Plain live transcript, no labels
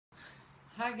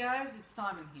Hi guys, it's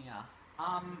Simon here.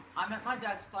 I'm at my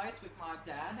dad's place with my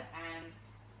dad and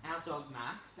our dog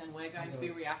Max, and we're going to be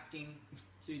reacting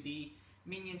to the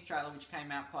Minions trailer which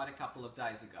came out quite a couple of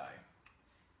days ago.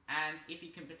 And if you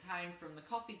can pertain from the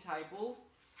coffee table,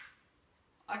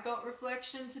 I got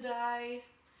Reflection today,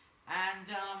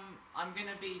 and I'm going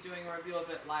to be doing a review of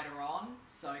it later on,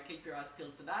 so keep your eyes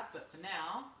peeled for that. But for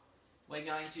now, we're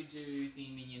going to do the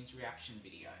Minions reaction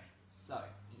video. So,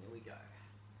 here we go.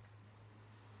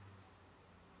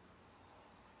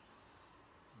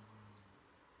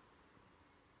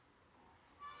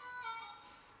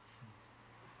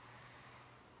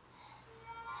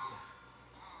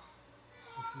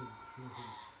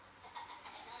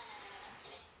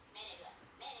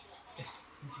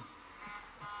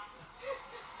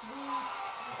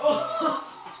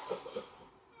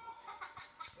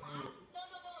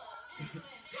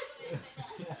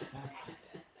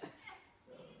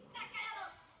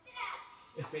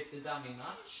 Spit the dummy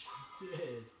notch.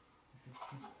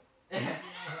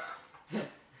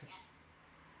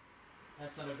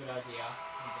 That's not a good idea.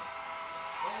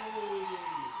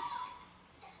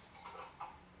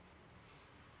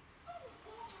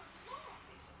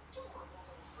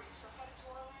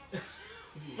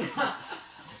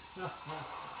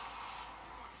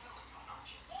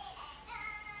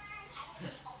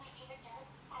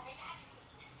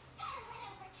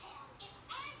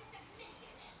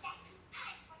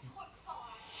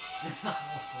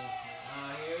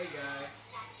 Oh, here we go.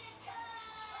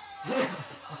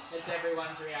 It's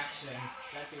everyone's reactions.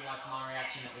 That'd be like my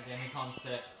reaction at the Demi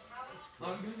concert. I'm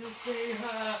gonna see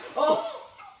her. Oh!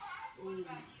 Ooh.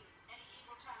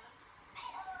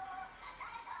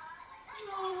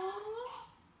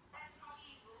 That's not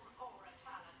evil or a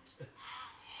talent.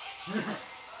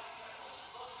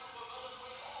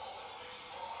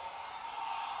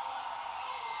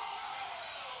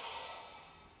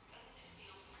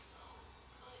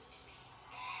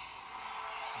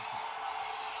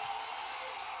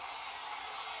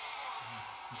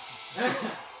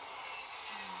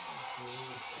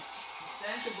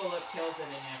 Sandra Bullock kills it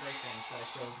in everything, so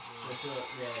she'll do it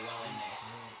really well in this.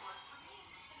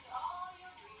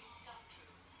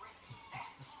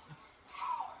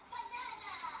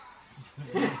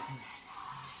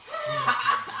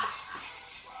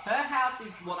 Her house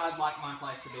is what I'd like my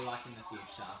place to be like in the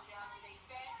future.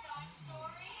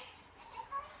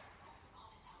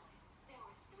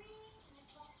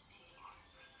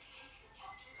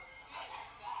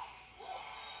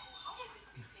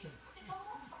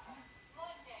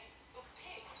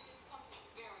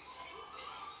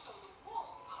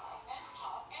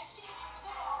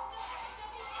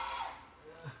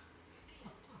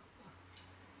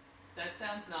 That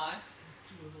sounds nice.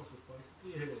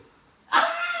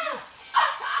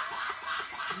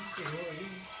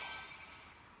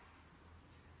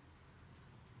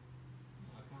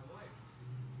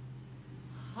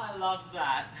 I love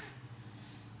that.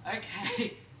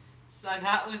 Okay, so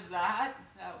that was that.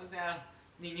 That was our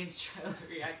Minions trailer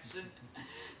reaction.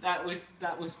 That was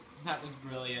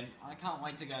brilliant. I can't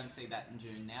wait to go and see that in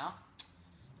June now.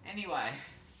 Anyway,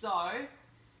 so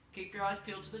keep your eyes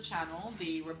peeled to the channel.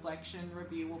 The Reflection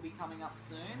review will be coming up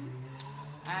soon.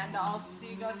 And I'll see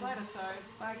you guys later. So,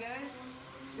 bye guys.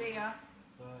 See ya.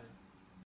 Bye.